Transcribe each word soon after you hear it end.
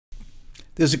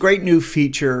There's a great new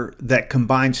feature that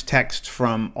combines text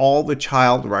from all the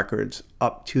child records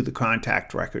up to the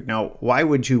contact record. Now, why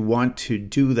would you want to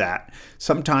do that?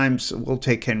 Sometimes we'll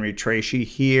take Henry Tracy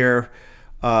here.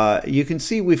 You can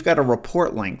see we've got a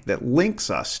report link that links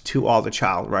us to all the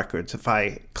child records. If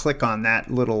I click on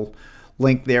that little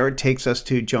link there, it takes us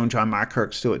to Joan, John, Mark,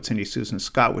 Kirk, Stuart, Cindy, Susan,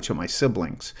 Scott, which are my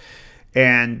siblings.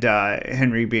 And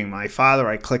Henry being my father,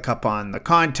 I click up on the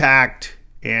contact,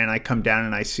 and I come down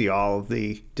and I see all of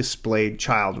the displayed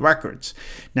child records.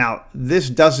 Now, this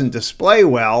doesn't display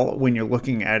well when you're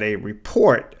looking at a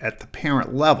report at the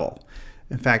parent level.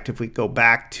 In fact, if we go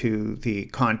back to the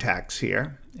contacts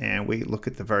here and we look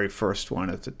at the very first one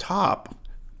at the top,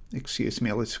 excuse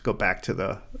me, let's go back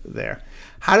to there.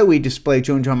 How do we display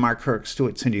Joan, John, Mark, Kirk,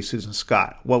 Stuart, Cindy, Susan,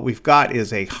 Scott? What we've got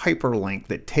is a hyperlink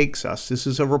that takes us. This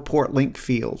is a report link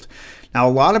field. Now, a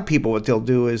lot of people, what they'll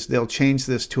do is they'll change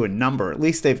this to a number. At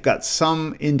least they've got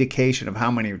some indication of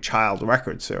how many child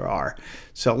records there are.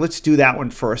 So let's do that one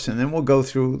first, and then we'll go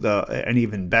through an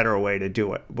even better way to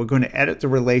do it. We're going to edit the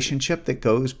relationship that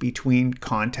goes between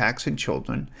contacts and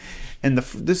children. And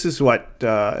this is what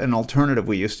an alternative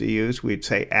we used to use. We'd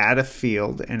say add a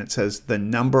field, and it says the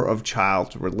number of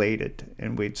child related.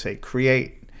 And we'd say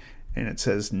create, and it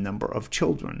says number of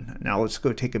children. Now let's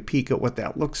go take a peek at what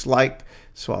that looks like.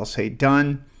 So I'll say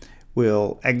done.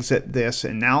 We'll exit this,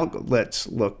 and now let's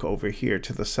look over here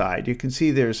to the side. You can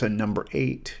see there's a number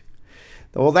 8.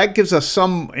 Well, that gives us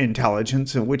some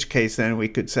intelligence, in which case then we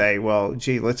could say, well,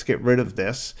 gee, let's get rid of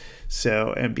this.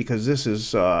 So, and because this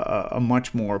is a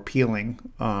much more appealing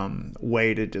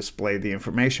way to display the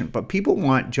information. But people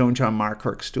want Joan, John, Mark,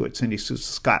 Kirk, Stuart, Cindy, Susan,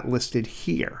 Scott listed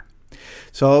here.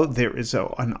 So there is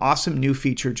an awesome new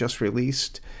feature just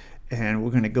released, and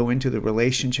we're going to go into the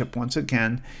relationship once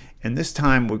again, and this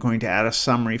time we're going to add a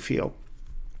summary field.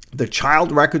 The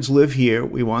child records live here.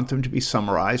 We want them to be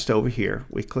summarized over here.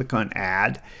 We click on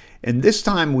add, and this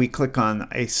time we click on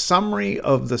a summary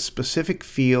of the specific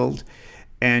field,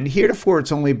 and heretofore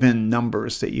it's only been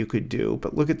numbers that you could do,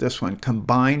 but look at this one,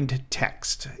 combined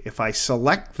text. If I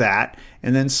select that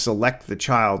and then select the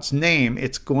child's name,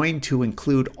 it's going to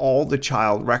include all the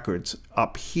child records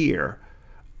up here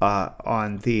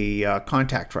on the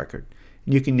contact record.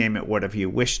 You can name it whatever you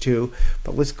wish to,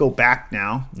 but let's go back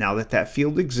now. Now that that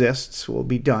field exists, we'll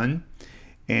be done,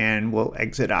 and we'll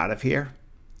exit out of here.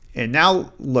 And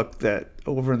now look that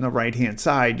over on the right-hand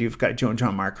side, you've got Joan,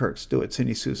 John, Mark, Kirk, Stuart,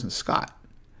 Cindy, Susan, Scott.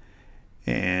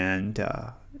 And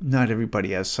not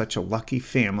everybody has such a lucky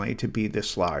family to be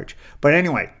this large. But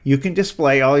anyway, you can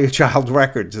display all your child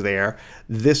records there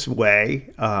this way,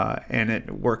 and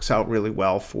it works out really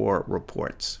well for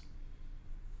reports.